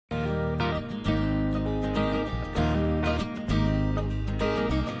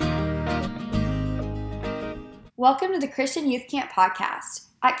Welcome to the Christian Youth Camp podcast.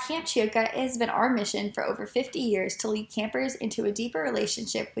 At Camp Chioka, it has been our mission for over 50 years to lead campers into a deeper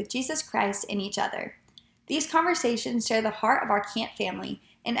relationship with Jesus Christ and each other. These conversations share the heart of our camp family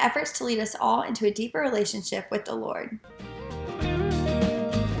in efforts to lead us all into a deeper relationship with the Lord.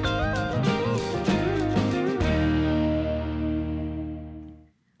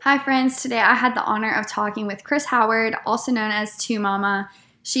 Hi friends, today I had the honor of talking with Chrys Howard, also known as 2 Mama.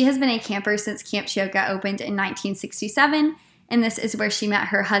 She has been a camper since Camp Chioka opened in 1967, and this is where she met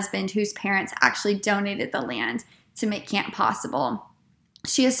her husband, whose parents actually donated the land to make camp possible.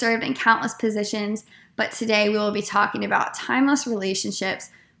 She has served in countless positions, but today we will be talking about timeless relationships,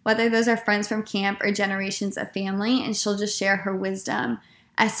 whether those are friends from camp or generations of family, and she'll just share her wisdom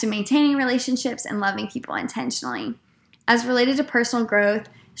as to maintaining relationships and loving people intentionally. As related to personal growth,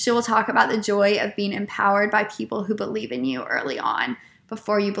 she will talk about the joy of being empowered by people who believe in you early on,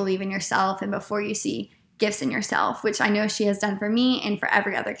 before you believe in yourself and before you see gifts in yourself, which I know she has done for me and for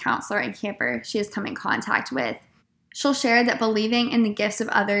every other counselor and camper she has come in contact with. She'll share that believing in the gifts of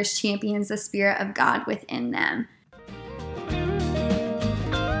others champions the Spirit of God within them.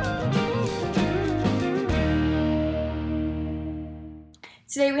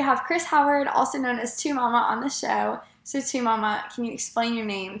 Today we have Chrys Howard, also known as 2 Mama, on the show. So 2 Mama, can you explain your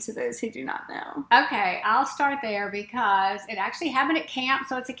name to those who do not know? Okay, I'll start there because it actually happened at camp,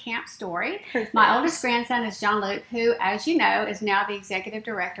 so it's a camp story. Perfect. My oldest grandson is John Luke, who, as you know, is now the executive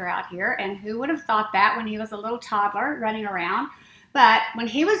director out here. And who would have thought that when he was a little toddler running around? But when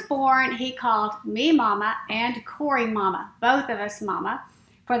he was born, he called me Mama and Corey Mama, both of us Mama,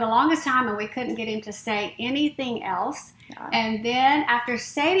 for the longest time, and we couldn't get him to say anything else. Yeah. And then after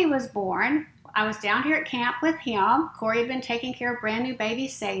Sadie was born, I was down here at camp with him. Corey had been taking care of brand new baby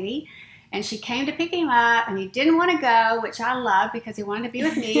Sadie, and she came to pick him up, and he didn't want to go, which I loved because he wanted to be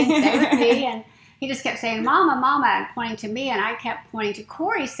with me and stay with me, and he just kept saying, Mama, Mama, and pointing to me, and I kept pointing to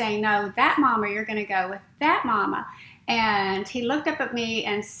Corey saying, no, that Mama, you're going to go with that Mama. And he looked up at me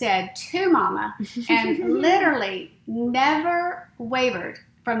and said, 2 Mama, and literally never wavered.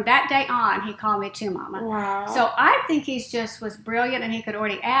 From that day on, he called me 2 Mama. Wow. So I think he just was brilliant, and he could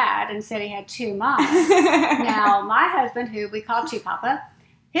already add and said he had 2 mamas. Now, my husband, who we call 2 Papa,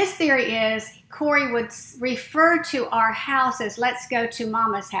 his theory is Corey would refer to our house as, let's go to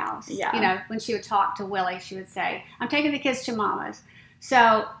Mama's house. Yeah. You know, when she would talk to Willie, she would say, I'm taking the kids to Mama's.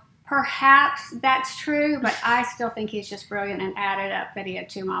 So perhaps that's true, but I still think he's just brilliant and added up that he had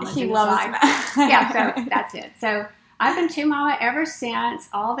 2 mamas in his life. Yeah, so that's it. So I've been 2 Mama ever since,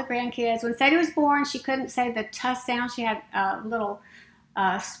 all the grandkids. When Sadie was born, she couldn't say the tuss sound. She had a little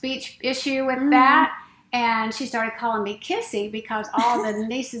speech issue with that. And she started calling me Kissy because all the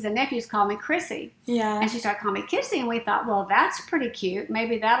nieces and nephews call me Chrissy. Yeah. And she started calling me Kissy, and we thought, well, that's pretty cute.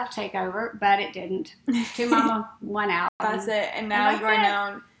 Maybe that'll take over, but it didn't. 2 Mama won out. That's it. And now you are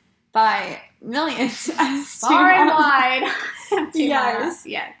known by millions as 2 Far and Mama. Wide. Yes.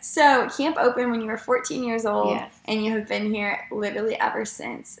 Yes. So camp opened when you were 14 years old, Yes. and you have been here literally ever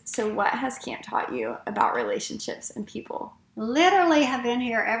since. So what has camp taught you about relationships and people? Literally have been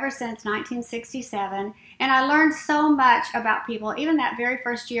here ever since 1967, and I learned so much about people. Even that very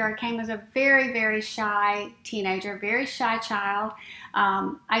first year, I came as a very, very shy teenager, very shy child.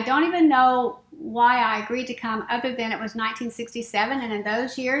 I don't even know why I agreed to come other than it was 1967, and in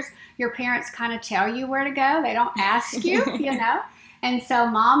those years, your parents kind of tell you where to go. They don't ask you, you know. And so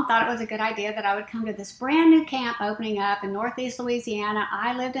Mom thought it was a good idea that I would come to this brand new camp opening up in Northeast Louisiana.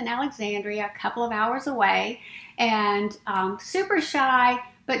 I lived in Alexandria, a couple of hours away, and super shy,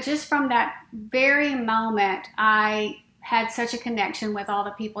 but just from that very moment, I had such a connection with all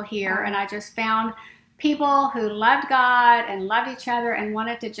the people here, and I just found people who loved God and loved each other and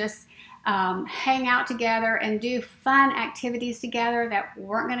wanted to just hang out together and do fun activities together that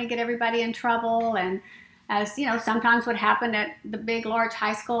weren't going to get everybody in trouble, and as you know, sometimes what happened at the big, large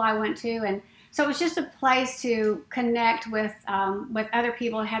high school I went to. And so it was just a place to connect with other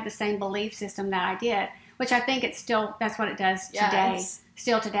people who had the same belief system that I did, which I think that's what it does today,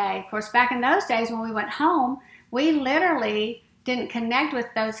 still today. Of course, back in those days when we went home, we literally didn't connect with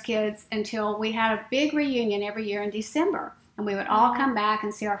those kids until we had a big reunion every year in December. And we would all come back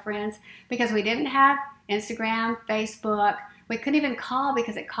and see our friends because we didn't have Instagram, Facebook. We couldn't even call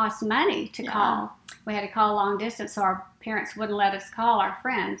because it cost money to call. We had to call long distance, so our parents wouldn't let us call our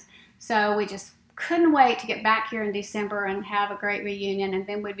friends. So we just couldn't wait to get back here in December and have a great reunion, and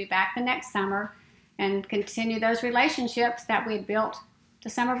then we'd be back the next summer and continue those relationships that we had built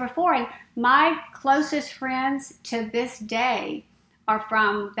the summer before. And my closest friends to this day are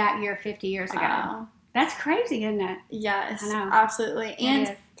from that year 50 years ago. Wow. That's crazy, isn't it? Yes, I know. absolutely.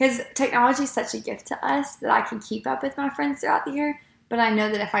 And Because technology is such a gift to us that I can keep up with my friends throughout the year, but I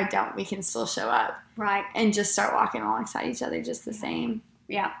know that if I don't, we can still show up. Right. And just start walking alongside each other just the same.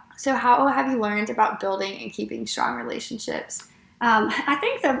 Yeah. So how have you learned about building and keeping strong relationships? I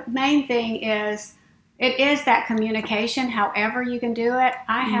think the main thing is it is that communication, however you can do it.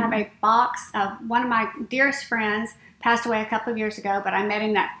 I have a box of one of my dearest friends passed away a couple of years ago, but I met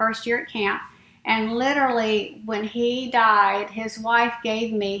him that first year at camp. And literally, when he died, his wife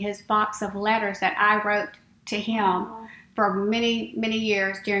gave me his box of letters that I wrote to him for many, many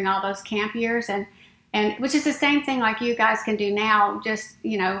years during all those camp years. And which is the same thing like you guys can do now, just,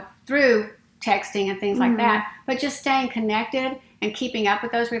 through texting and things like that. But just staying connected and keeping up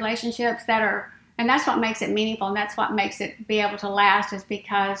with those relationships and that's what makes it meaningful, and that's what makes it be able to last, is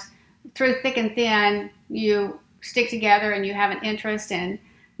because through thick and thin, you stick together and you have an interest and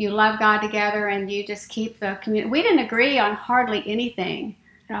you love God together and you just keep the community. We didn't agree on hardly anything,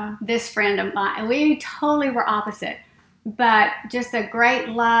 this friend of mine. We totally were opposite, but just a great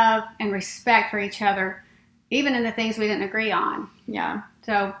love and respect for each other, even in the things we didn't agree on. Yeah.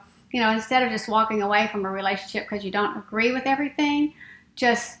 So, instead of just walking away from a relationship because you don't agree with everything,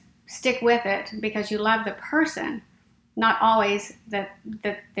 just stick with it because you love the person, not always that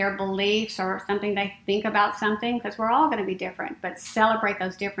their beliefs or something they think about something, because we're all going to be different, but celebrate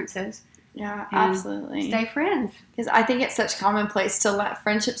those differences. Yeah, absolutely. Stay friends. Because I think it's such commonplace to let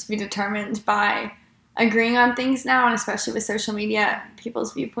friendships be determined by agreeing on things now, and especially with social media,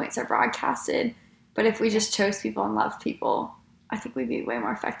 people's viewpoints are broadcasted. But if we just chose people and loved people, I think we'd be way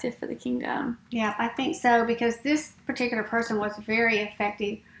more effective for the kingdom. Yeah, I think so, because this particular person was a very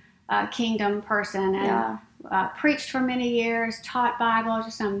effective kingdom person and preached for many years, taught Bible,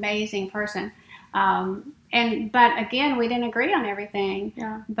 just an amazing person. But again, we didn't agree on everything.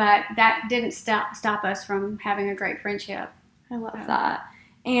 Yeah. But that didn't stop us from having a great friendship. I love that.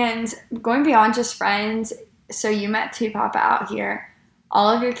 And going beyond just friends, so you met Papa out here. All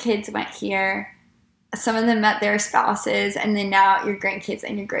of your kids went here. Some of them met their spouses, and then now your grandkids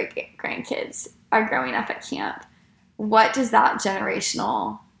and your great-grandkids are growing up at camp. What does that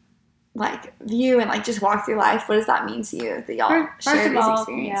generational view and just walk through life, what does that mean to you that y'all share these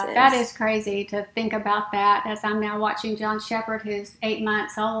experiences? Yeah, that is crazy to think about that, as I'm now watching John Shepherd, who's 8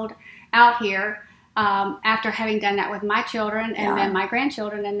 months old, out here after having done that with my children and then my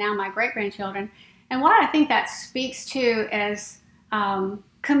grandchildren and now my great-grandchildren. And what I think that speaks to is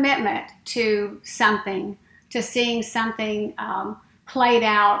commitment to something, to seeing something played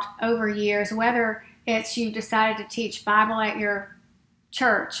out over years, whether it's you decided to teach Bible at your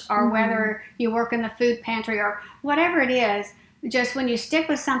church or whether you work in the food pantry or whatever it is. Just when you stick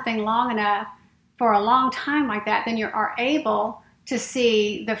with something long enough for a long time like that, then you are able to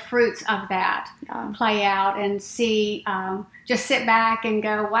see the fruits of that play out and see, just sit back and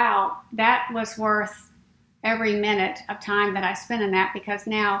go, wow, that was worth every minute of time that I spent in that, because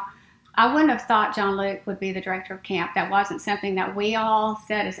now I wouldn't have thought John Luke would be the director of camp. That wasn't something that we all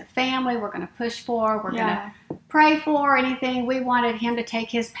said as a family we're going to push for, we're going to pray for, or anything. We wanted him to take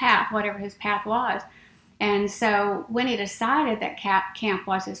his path, whatever his path was. And so when he decided that camp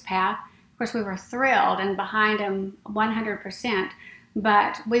was his path, of course we were thrilled and behind him 100%.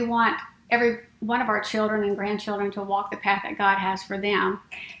 But we want every one of our children and grandchildren to walk the path that God has for them.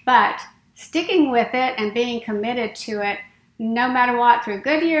 But sticking with it and being committed to it, no matter what, through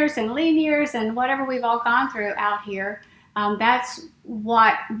good years and lean years and whatever we've all gone through out here, that's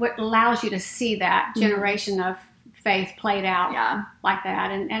what allows you to see that generation of faith played out like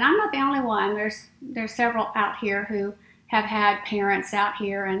that. And I'm not the only one. There's several out here who have had parents out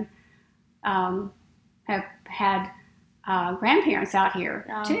here and have had grandparents out here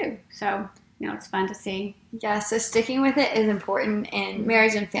too. So, it's fun to see. Yeah, so sticking with it is important in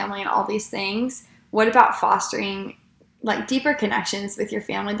marriage and family and all these things. What about fostering deeper connections with your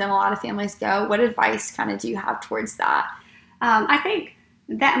family than a lot of families go? What advice kind of do you have towards that? I think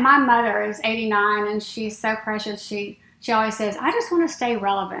that my mother is 89 and she's so precious. She always says, I just want to stay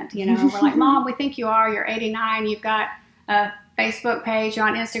relevant. We're like, Mom, we think you are. You're 89. You've got a Facebook page. You're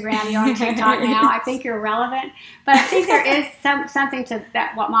on Instagram. You're on TikTok now. I think you're relevant. But I think there is something to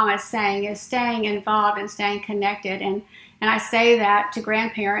that. What Mama is saying is staying involved and staying connected. And I say that to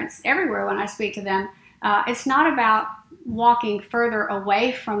grandparents everywhere when I speak to them. It's not about walking further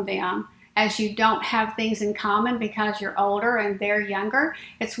away from them as you don't have things in common because you're older and they're younger.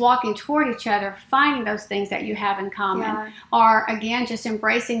 It's walking toward each other, finding those things that you have in common, or again, just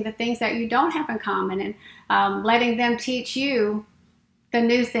embracing the things that you don't have in common and letting them teach you the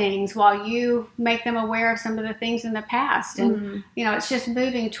new things while you make them aware of some of the things in the past. And, it's just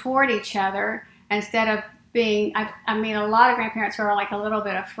moving toward each other instead of being, I mean, a lot of grandparents who are like a little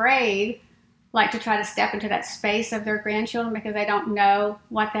bit afraid, like to try to step into that space of their grandchildren because they don't know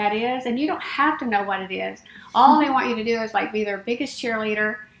what that is. And you don't have to know what it is. All they want you to do is like be their biggest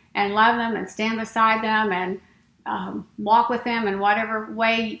cheerleader and love them and stand beside them and walk with them in whatever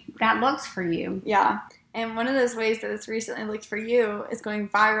way that looks for you. Yeah. And one of those ways that it's recently looked for you is going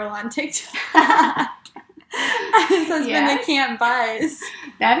viral on TikTok. This has been the camp buzz.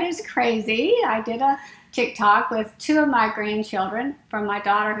 That is crazy. I did a TikTok with 2 of my grandchildren from my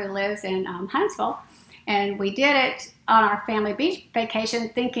daughter who lives in Huntsville. And we did it on our family beach vacation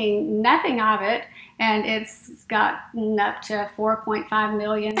thinking nothing of it. And it's gotten up to 4.5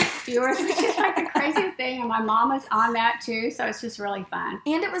 million viewers, which is like the craziest thing. And my mom is on that too, so it's just really fun.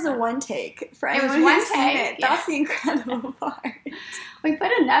 And it was a one take. For it was anyone one who's seen take. it. That's the incredible part. We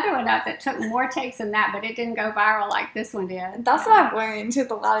put another one up that took more takes than that, but it didn't go viral like this one did. That's what I've learned with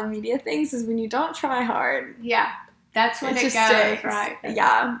a lot of media things is when you don't try hard. Yeah. That's when it goes, sticks. Right?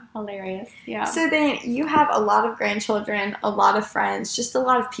 That's hilarious. Yeah. So then you have a lot of grandchildren, a lot of friends, just a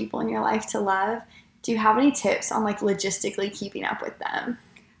lot of people in your life to love. Do you have any tips on like logistically keeping up with them?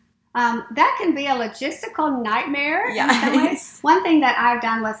 That can be a logistical nightmare. Yes. One thing that I've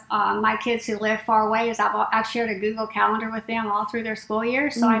done with my kids who live far away is I've shared a Google Calendar with them all through their school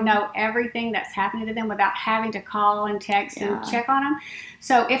year, so I know everything that's happening to them without having to call and text and check on them.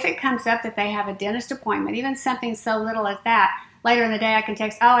 So if it comes up that they have a dentist appointment, even something so little as that, later in the day I can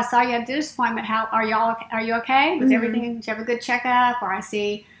text, I saw you at a dentist appointment. How are you okay? Was everything? Did you have a good checkup? Or I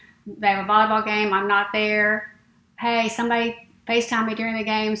see they have a volleyball game. I'm not there. Hey, somebody FaceTime me during the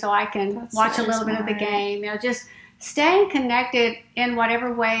game so I can watch a little bit of the game. Just staying connected in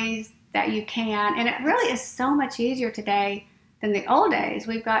whatever ways that you can. And it really is so much easier today than the old days.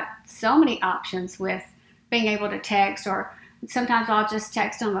 We've got so many options with being able to text, or sometimes I'll just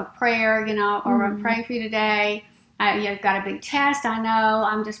text them a prayer, or I'm praying for you today. You've got a big test, I know.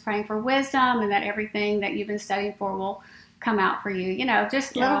 I'm just praying for wisdom and that everything that you've been studying for will come out for you.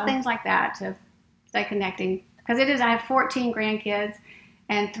 Just little things like that to stay connecting. Because I have 14 grandkids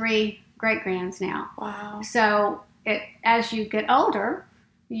and 3 great-grands now. Wow. So as you get older,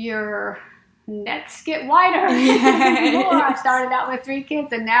 your nets get wider. Yes. More. I started out with 3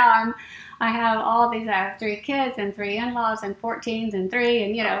 kids, and now I have all these. I have 3 kids and 3 in-laws and 14s and 3,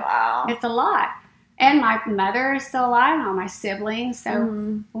 and it's a lot. And my mother is still alive, and all my siblings.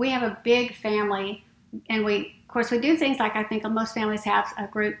 So we have a big family, and of course, we do things like I think most families have a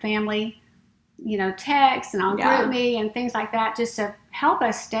group family, text and on GroupMe and things like that, just to help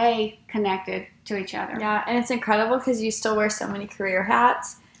us stay connected to each other. Yeah, and it's incredible because you still wear so many career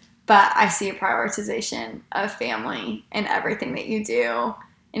hats, but I see a prioritization of family in everything that you do.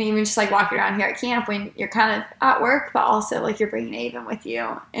 And even just like walking around here at camp when you're kind of at work, but also like you're bringing Avon with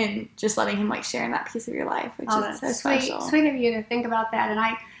you and just letting him like share in that piece of your life, which is so special. Sweet of you to think about that. And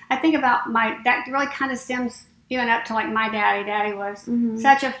I think about that really kind of stems even up to like my daddy. Daddy was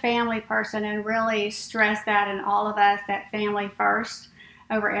such a family person and really stressed that in all of us, that family first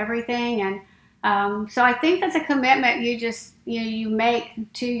over everything. And so I think that's a commitment you just, you make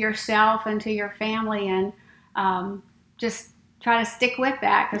to yourself and to your family, and just try to stick with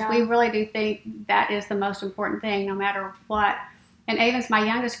that, because we really do think that is the most important thing no matter what. And Avon's my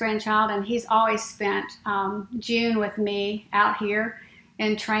youngest grandchild, and he's always spent June with me out here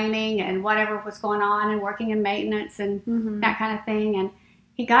in training and whatever was going on and working in maintenance and that kind of thing. And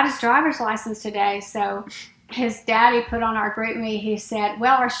he got his driver's license today, so his daddy put on our GroupMe, he said,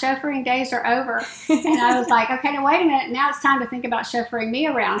 well, our chauffeuring days are over. And I was like, okay, now wait a minute. Now it's time to think about chauffeuring me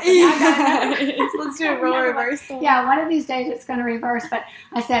around. So now let's do a role reversal. Yeah, one of these days it's going to reverse. But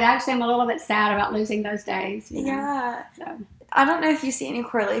I said, actually, I'm a little bit sad about losing those days. Yeah. So. I don't know if you see any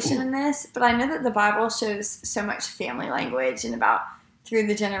correlation in this, but I know that the Bible shows so much family language and about through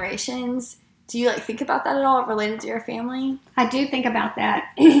the generations. Do you think about that at all related to your family? I do think about that.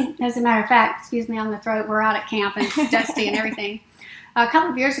 As a matter of fact, excuse me on the throat, we're out at camp and it's dusty and everything. A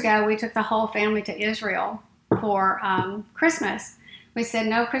couple of years ago, we took the whole family to Israel for Christmas. We said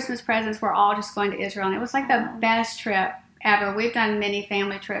no Christmas presents. We're all just going to Israel. And it was like the best trip ever. We've done many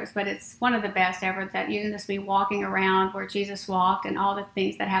family trips, but it's one of the best ever, that you can just be walking around where Jesus walked and all the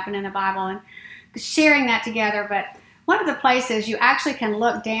things that happen in the Bible and sharing that together. But one of the places you actually can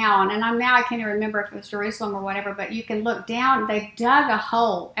look down, and now I can't even remember if it was Jerusalem or whatever, but you can look down. They dug a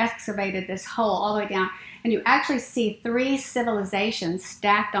hole, excavated this hole all the way down, and you actually see 3 civilizations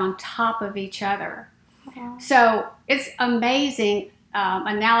stacked on top of each other. Wow. So it's amazing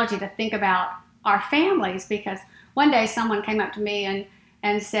analogy to think about our families, because one day someone came up to me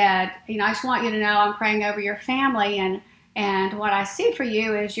and said, I just want you to know I'm praying over your family, and what I see for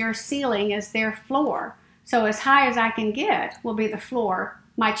you is your ceiling is their floor. So as high as I can get will be the floor.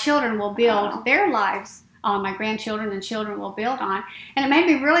 My children will build their lives on, my grandchildren and children will build on. And it made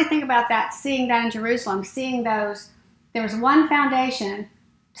me really think about that, seeing that in Jerusalem, seeing those, there was one foundation,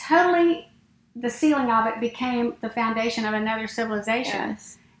 totally the ceiling of it became the foundation of another civilization.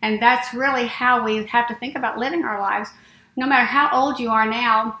 Yes. And that's really how we have to think about living our lives. No matter how old you are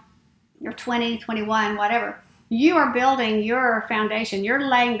now, you're 20, 21, whatever, you are building your foundation. You're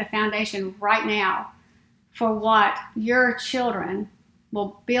laying the foundation right now for what your children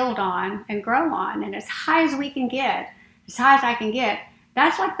will build on and grow on. And as high as we can get, as high as I can get,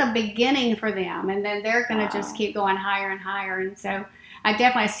 that's like the beginning for them. And then they're going to just keep going higher and higher. And so I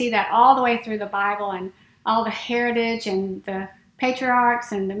definitely see that all the way through the Bible, and all the heritage and the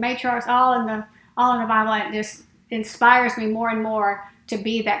patriarchs and the matriarchs, all in the Bible. It just inspires me more and more to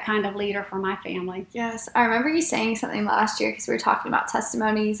be that kind of leader for my family. Yes. I remember you saying something last year, because we were talking about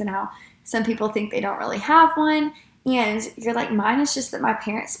testimonies and how some people think they don't really have one. And you're like, mine is just that my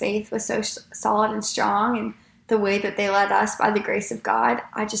parents' faith was so solid and strong, and the way that they led us by the grace of God,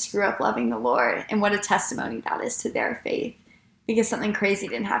 I just grew up loving the Lord. And what a testimony that is to their faith, because something crazy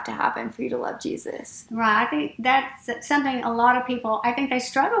didn't have to happen for you to love Jesus. Right. I think that's something a lot of people, I think they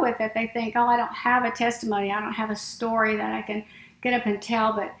struggle with it. They think, oh, I don't have a testimony. I don't have a story that I can get up and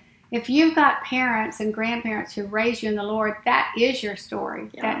tell. But if you've got parents and grandparents who raised you in the Lord, that is your story.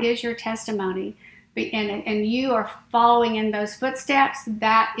 Yeah. That is your testimony. And you are following in those footsteps.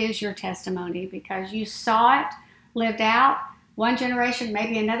 That is your testimony, because you saw it lived out, one generation,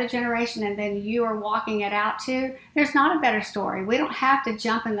 maybe another generation, and then you are walking it out too. There's not a better story. We don't have to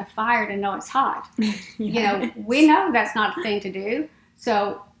jump in the fire to know it's hot. Yes. You know, we know that's not a thing to do.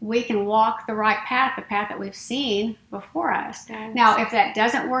 So we can walk the right path, the path that we've seen before us. Yes. Now, if that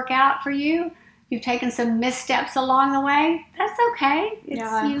doesn't work out for you, you've taken some missteps along the way, that's okay.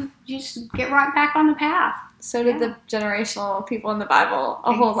 You just get right back on the path. So did the generational people in the Bible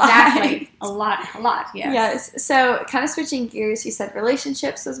a whole lot. Exactly. A lot, yes. Yes. So kind of switching gears, you said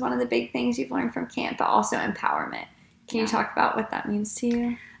relationships was one of the big things you've learned from camp, but also empowerment. Can you talk about what that means to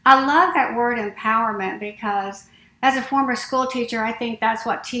you? I love that word empowerment, because as a former school teacher, I think that's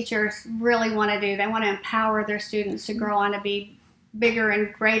what teachers really want to do. They want to empower their students to grow on to be bigger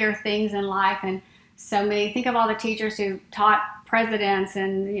and greater things in life. And so many, think of all the teachers who taught presidents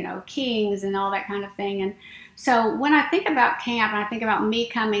and, you know, kings and all that kind of thing. And so when I think about camp, and I think about me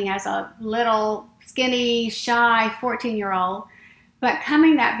coming as a little skinny, shy 14-year-old, but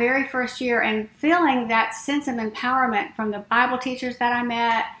coming that very first year and feeling that sense of empowerment from the Bible teachers that I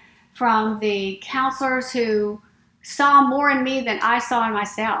met, from the counselors who saw more in me than I saw in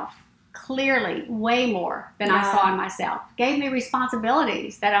myself. Clearly, way more than I saw in myself. Gave me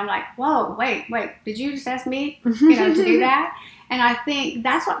responsibilities that I'm like, whoa, wait, did you just ask me, to do that? And I think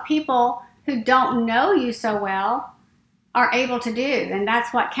that's what people who don't know you so well are able to do. And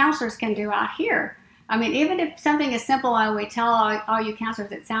that's what counselors can do out here. I mean, even if something is simple, and we tell all you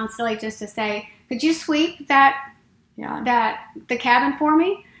counselors, it sounds silly just to say, could you sweep the cabin for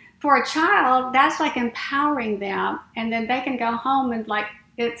me? For a child, that's like empowering them. And then they can go home and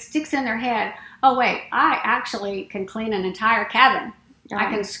it sticks in their head, oh, wait, I actually can clean an entire cabin. Yeah. I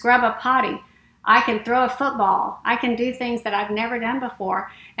can scrub a potty. I can throw a football. I can do things that I've never done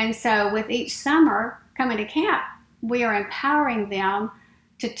before. And so with each summer coming to camp, we are empowering them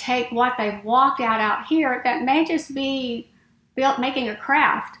to take what they've walked out here that may just be making a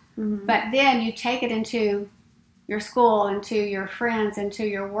craft. Mm-hmm. But then you take it into your school, into your friends, into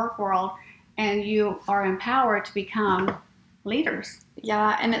your work world, and you are empowered to become leaders.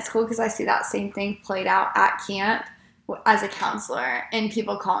 Yeah, and it's cool because I see that same thing played out at camp as a counselor, and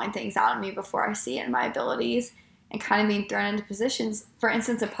people calling things out on me before I see it in my abilities, and kind of being thrown into positions. For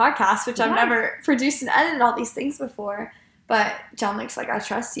instance, a podcast, which I've never produced and edited all these things before, but John Luke's like, I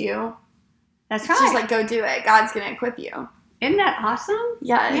trust you. That's right. She's like, go do it. God's going to equip you. Isn't that awesome?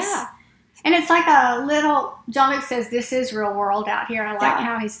 Yes. Yeah. And it's like John Luke says, this is real world out here. I like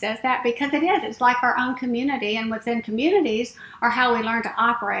how he says that, because it is. It's like our own community, and within communities are how we learn to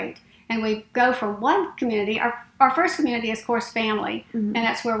operate. And we go from one community. Our first community is, of course, family, and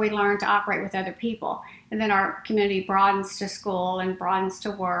that's where we learn to operate with other people. And then our community broadens to school and broadens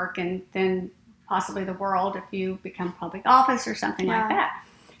to work, and then possibly the world if you become public office or something like that.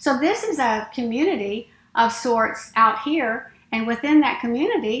 So this is a community of sorts out here, and within that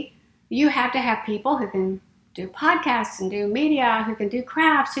community, you have to have people who can do podcasts and do media, who can do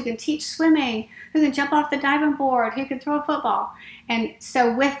crafts, who can teach swimming, who can jump off the diving board, who can throw a football. And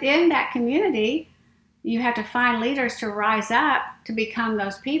so within that community, you have to find leaders to rise up to become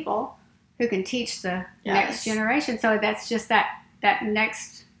those people who can teach the next generation. So that's just that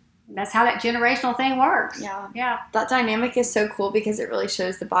next that's how that generational thing works. Yeah. That dynamic is so cool because it really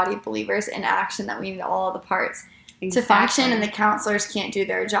shows the body of believers in action that we need all the parts to function, and the counselors can't do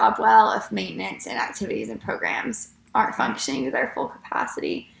their job well if maintenance and activities and programs aren't functioning to their full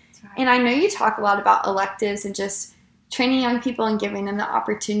capacity. Right. And I know you talk a lot about electives and just training young people and giving them the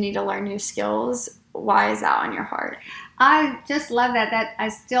opportunity to learn new skills. Why is that on your heart? I just love that I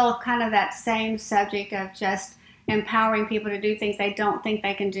still kind of that same subject of just empowering people to do things they don't think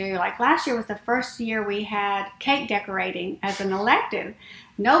they can do. Like last year was the first year we had cake decorating as an elective.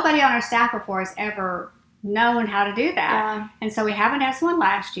 Nobody on our staff before has ever known how to do that. Yeah. And so we haven't had someone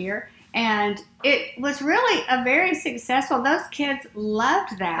last year. And it was really a very successful, those kids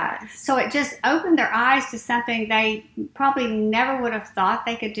loved that. Yes. So it just opened their eyes to something they probably never would have thought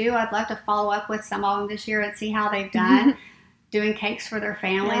they could do. I'd love to follow up with some of them this year and see how they've done doing cakes for their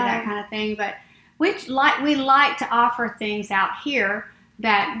family, that kind of thing. But we like to offer things out here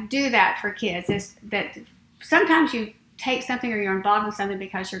that do that for kids. Is that sometimes you take something or you're involved in something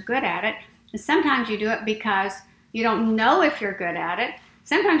because you're good at it. And sometimes you do it because you don't know if you're good at it.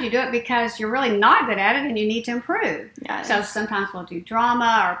 Sometimes you do it because you're really not good at it and you need to improve. Yes. So sometimes we'll do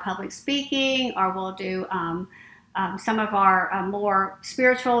drama or public speaking, or we'll do some of our more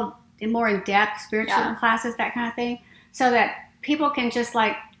spiritual, more in-depth spiritual classes, that kind of thing, so that people can just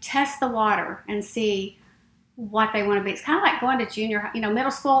like test the water and see what they want to be. It's kind of like going to junior,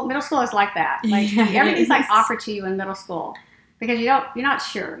 middle school. Middle school is like that. Like everything's like offered to you in middle school because you're not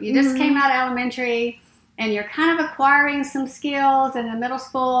sure. You just came out of elementary. And you're kind of acquiring some skills, and in middle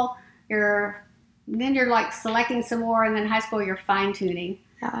school, you're like selecting some more, and then high school, you're fine tuning.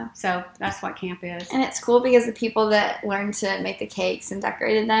 Yeah. So that's what camp is. And it's cool because the people that learned to make the cakes and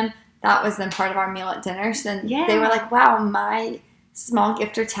decorated them, that was then part of our meal at dinner. So then they were like, wow, my small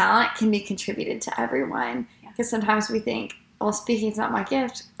gift or talent can be contributed to everyone. Because sometimes we think, well, speaking is not my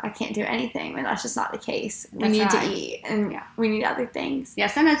gift, I can't do anything. And that's just not the case. We need to eat, and we need other things. Yeah,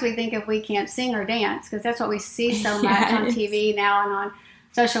 sometimes we think if we can't sing or dance, because that's what we see so much on TV now and on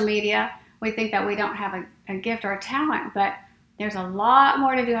social media, we think that we don't have a gift or a talent. But there's a lot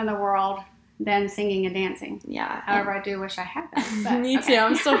more to do in the world than singing and dancing. Yeah. However, I do wish I had that. But, Me too.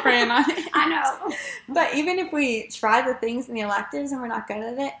 I'm still praying on it. I know. But even if we try the things in the electives and we're not good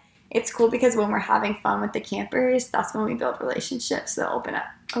at it, it's cool because when we're having fun with the campers, that's when we build relationships that open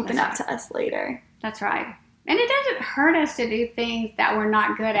up to us later. That's right. And it doesn't hurt us to do things that we're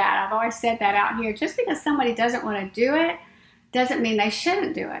not good at. I've always said that out here. Just because somebody doesn't want to do it doesn't mean they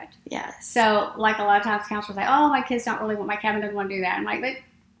shouldn't do it. Yes. So, like a lot of times counselors say, oh, my kids don't really want, my cabin doesn't want to do that. I'm like, but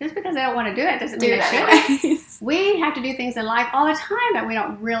just because they don't want to do it doesn't mean they shouldn't. We have to do things in life all the time that we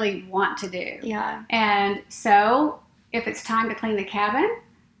don't really want to do. Yeah. And so, if it's time to clean the cabin,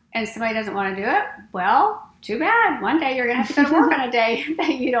 and somebody doesn't want to do it, well, too bad. One day you're going to have to go to work on a day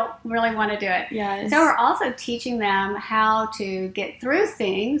that you don't really want to do it. Yes. So we're also teaching them how to get through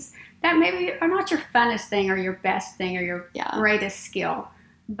things that maybe are not your funnest thing or your best thing or your greatest skill.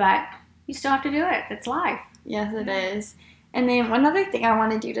 But you still have to do it. It's life. Yes, it is. And then one other thing I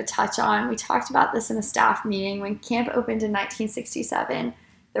wanted you to touch on, we talked about this in a staff meeting. When camp opened in 1967,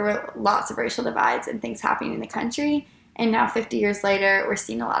 there were lots of racial divides and things happening in the country. And now 50 years later, we're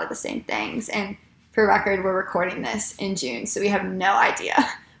seeing a lot of the same things. And for record, we're recording this in June, so we have no idea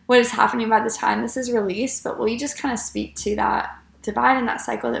what is happening by the time this is released. But will you just kind of speak to that divide and that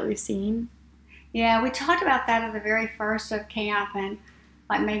cycle that we've seen? Yeah, we talked about that at the very first of camp. And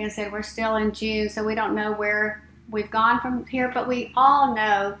like Megan said, we're still in June, so we don't know where we've gone from here. But we all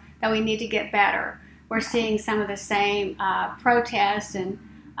know that we need to get better. We're seeing some of the same protests and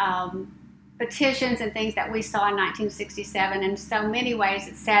petitions and things that we saw in 1967. In so many ways,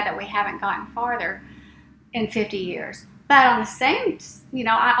 it's sad that we haven't gotten farther in 50 years. But on the same,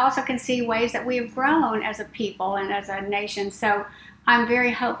 I also can see ways that we have grown as a people and as a nation. So I'm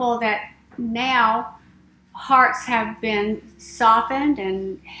very hopeful that now hearts have been softened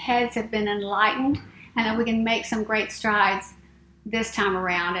and heads have been enlightened, and that we can make some great strides this time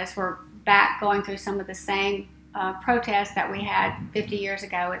around as we're back going through some of the same protests that we had 50 years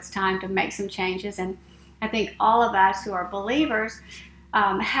ago. It's time to make some changes, and I think all of us who are believers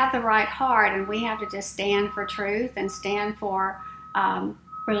have the right heart, and we have to just stand for truth and stand for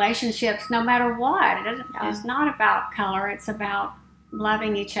relationships no matter what. It's not about color, it's about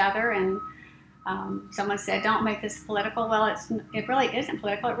loving each other. And someone said, don't make this political. Well, it really isn't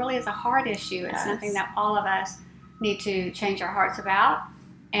political. It really is a hard issue. It's something that all of us need to change our hearts about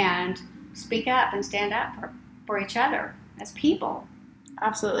and speak up and stand up for each other as people.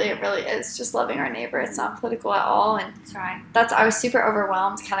 Absolutely, it really is just loving our neighbor. It's not political at all. And that's right. I was super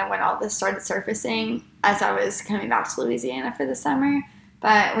overwhelmed kind of when all this started surfacing as I was coming back to Louisiana for the summer,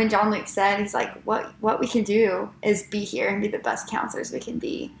 But when John Luke said, he's like, what we can do is be here and be the best counselors we can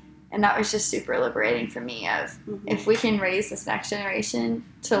be. And that was just super liberating for me of if we can raise this next generation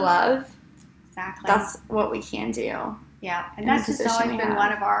to love, exactly, that's what we can do. Yeah, and that's just always been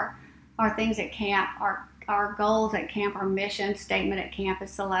one of our things at camp. Our goals at camp, our mission statement at camp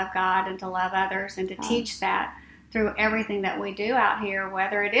is to love God and to love others and to teach that through everything that we do out here,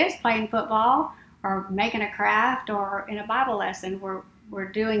 whether it is playing football or making a craft or in a Bible lesson.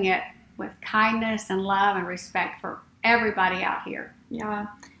 We're doing it with kindness and love and respect for everybody out here. Yeah,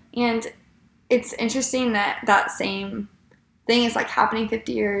 and it's interesting that same thing is like happening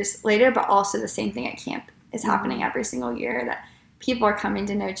 50 years later, but also the same thing at camp is happening every single year, that people are coming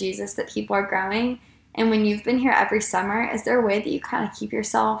to know Jesus, that people are growing. And when you've been here every summer, is there a way that you kind of keep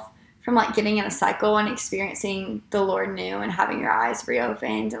yourself from like getting in a cycle and experiencing the Lord new and having your eyes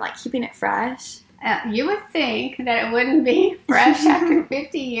reopened and like keeping it fresh? You would think that it wouldn't be fresh after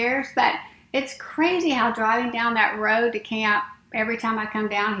 50 years, but it's crazy how driving down that road to camp every time I come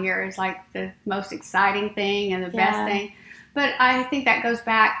down here is like the most exciting thing and the best thing. But I think that goes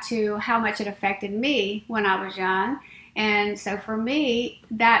back to how much it affected me when I was young. And so for me,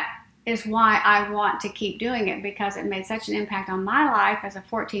 that is why I want to keep doing it, because it made such an impact on my life as a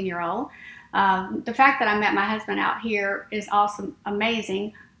 14-year-old. The fact that I met my husband out here is awesome,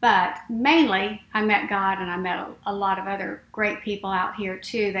 amazing. But mainly, I met God and I met a lot of other great people out here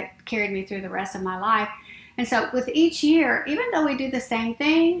too that carried me through the rest of my life. And so with each year, even though we do the same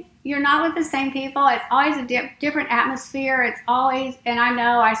thing, you're not with the same people. It's always a different atmosphere. It's always, and I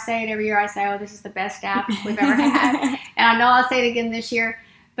know I say it every year, I say, oh, this is the best staff we've ever had. And I know I'll say it again this year.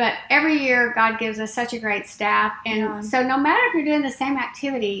 But every year, God gives us such a great staff. And so no matter if you're doing the same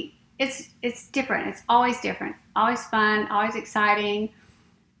activity, it's different. It's always different. Always fun, always exciting,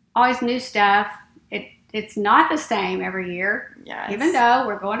 always new stuff. It's not the same every year. Yes. Even though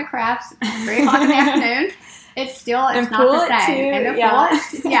we're going to crafts at 3 o'clock in the afternoon, it's not the same.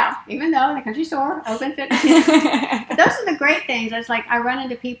 And even though the country store opens at 10. But those are the great things. It's like I run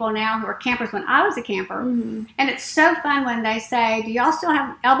into people now who are campers when I was a camper. And it's so fun when they say, do y'all still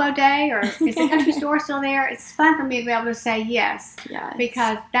have elbow day? Or is the country store still there? It's fun for me to be able to say yes.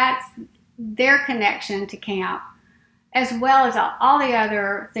 Because that's their connection to camp, as well as all the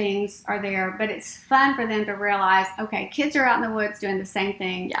other things are there. But it's fun for them to realize, okay, kids are out in the woods doing the same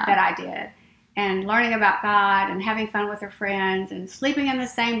thing that I did, and learning about God and having fun with their friends and sleeping in the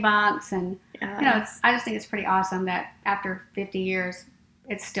same bunks. And, I just think it's pretty awesome that after 50 years,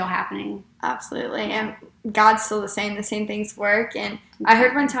 it's still happening. Absolutely. And God's still the same things work. And I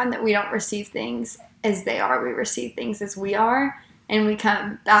heard one time that we don't receive things as they are. We receive things as we are. And we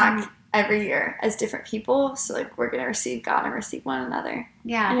come back every year as different people. So like we're going to receive God and receive one another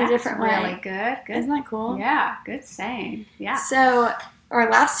in a different way. Really good. Isn't that cool? Yeah, good saying. Yeah. So our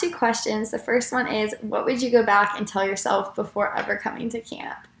last 2 questions. The first one is, what would you go back and tell yourself before ever coming to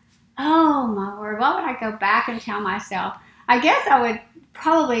camp? Oh my word. What would I go back and tell myself? I guess I would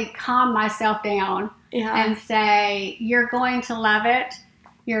probably calm myself down and say, you're going to love it.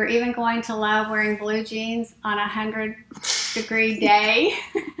 You're even going to love wearing blue jeans on a 100-degree day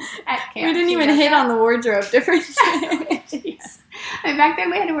at camp. We didn't even hit on the wardrobe difference. And back then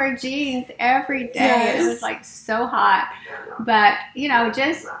we had to wear jeans every day. Yes. It was like so hot. But,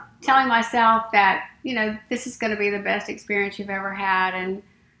 just telling myself that, this is going to be the best experience you've ever had, and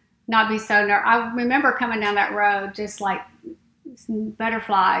not be so nervous. I remember coming down that road just like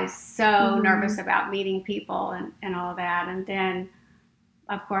butterflies, so nervous about meeting people and all that. And then,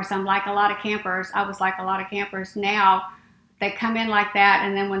 of course, I'm like a lot of campers. I was like a lot of campers. Now they come in like that,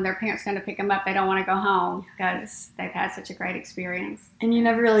 and then when their parents are going to pick them up, they don't want to go home because they've had such a great experience. And you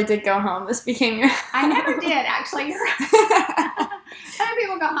never really did go home. This became your... I never did, actually. Other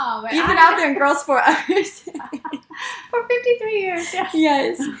people go home. But You've been out there in girls for hours. For 53 years,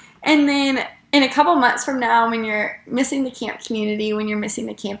 Yes. And then in a couple months from now, when you're missing the camp community, when you're missing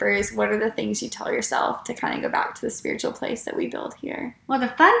the campers, what are the things you tell yourself to kind of go back to the spiritual place that we build here? Well, the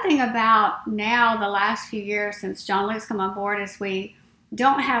fun thing about now, the last few years since John Luke's come on board, is we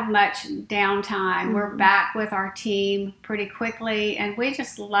don't have much downtime. We're back with our team pretty quickly, and we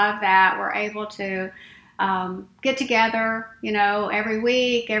just love that. We're able to get together, every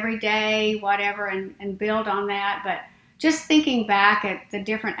week, every day, whatever, and build on that. But just thinking back at the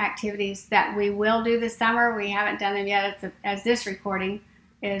different activities that we will do this summer, we haven't done them yet as this recording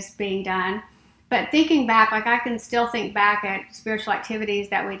is being done. But thinking back, like I can still think back at spiritual activities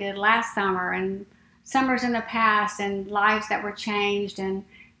that we did last summer and summers in the past and lives that were changed and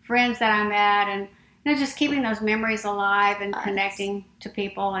friends that I met, and just keeping those memories alive and connecting to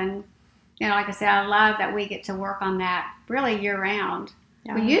people. And like I said, I love that we get to work on that really year round.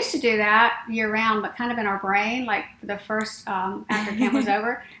 Yeah. We used to do that year round, but kind of in our brain, like the first after camp was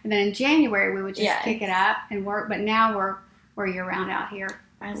over, and then in January we would just kick it up and work. But now we're year round out here.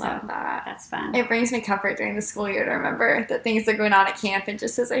 I love that. That's fun. It brings me comfort during the school year to remember that things are going on at camp, and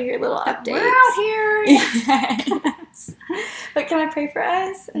just as I hear little updates. We're out here. Yes. But can I pray for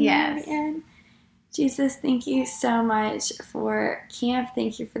us? Yes. Jesus, thank you so much for camp.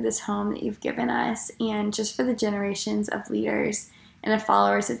 Thank you for this home that you've given us, and just for the generations of leaders and of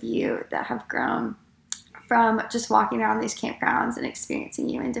followers of you that have grown from just walking around these campgrounds and experiencing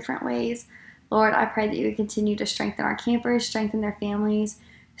you in different ways. Lord, I pray that you would continue to strengthen our campers, strengthen their families,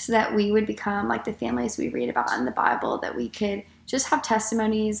 so that we would become like the families we read about in the Bible, that we could just have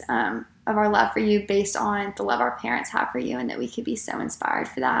testimonies of our love for you based on the love our parents have for you, and that we could be so inspired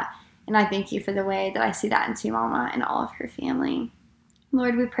for that. And I thank you for the way that I see that in Two Mama and all of her family.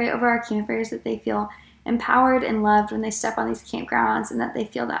 Lord, we pray over our campers that they feel empowered and loved when they step on these campgrounds, and that they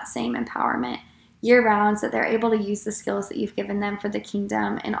feel that same empowerment year-round, so that they're able to use the skills that you've given them for the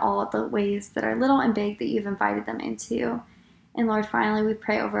kingdom in all of the ways that are little and big that you've invited them into. And Lord, finally, we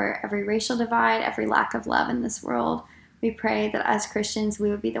pray over every racial divide, every lack of love in this world. We pray that as Christians, we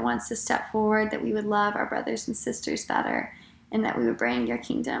would be the ones to step forward, that we would love our brothers and sisters better, and that we would bring your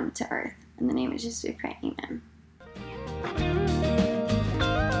kingdom to earth. In the name of Jesus, we pray. Amen.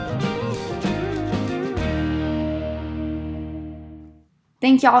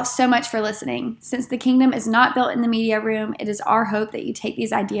 Thank y'all so much for listening. Since the kingdom is not built in the media room, it is our hope that you take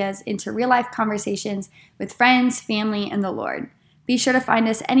these ideas into real-life conversations with friends, family, and the Lord. Be sure to find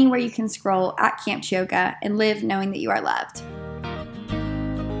us anywhere you can scroll at Camp Chioka, and live knowing that you are loved.